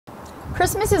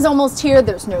Christmas is almost here.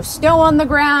 There's no snow on the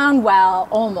ground. Well,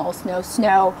 almost no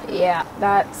snow. Yeah,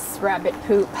 that's rabbit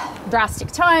poop.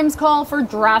 Drastic times call for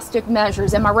drastic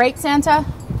measures. Am I right, Santa?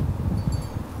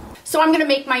 So I'm gonna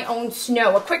make my own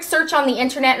snow. A quick search on the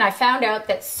internet and I found out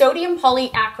that sodium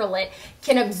polyacrylate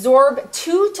can absorb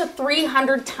 200 to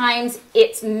 300 times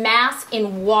its mass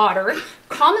in water,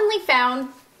 commonly found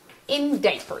in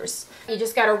diapers. You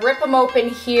just gotta rip them open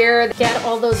here, get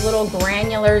all those little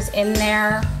granulars in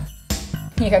there.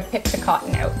 You gotta pick the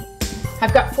cotton out.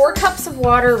 I've got 4 cups of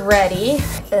water ready.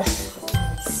 Ugh,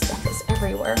 stuff is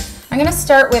everywhere. I'm gonna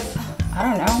start with, I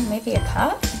don't know, maybe a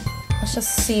cup? Let's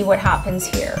just see what happens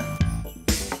here.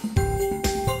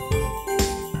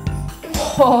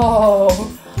 Oh,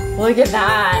 look at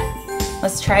that.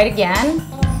 Let's try it again.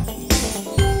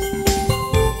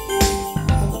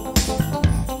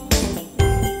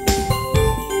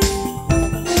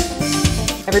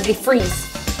 Everybody freeze.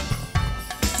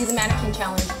 Do the mannequin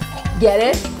challenge. Get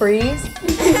it? Freeze.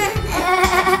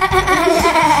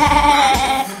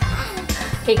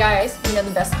 Hey guys, you know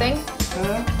the best thing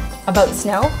about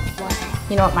snow? What?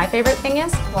 You know what my favorite thing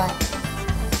is? What?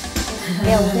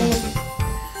 Building.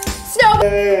 Snow!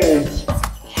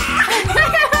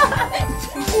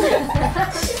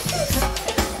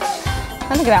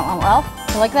 I think that went well.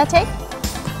 You like that take?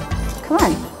 Come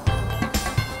on.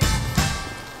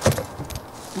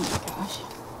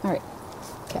 All right,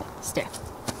 okay, stay.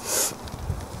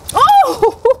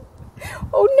 Oh!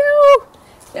 Oh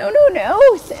no! No, no,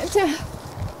 no, Santa.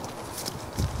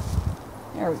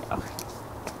 There we go.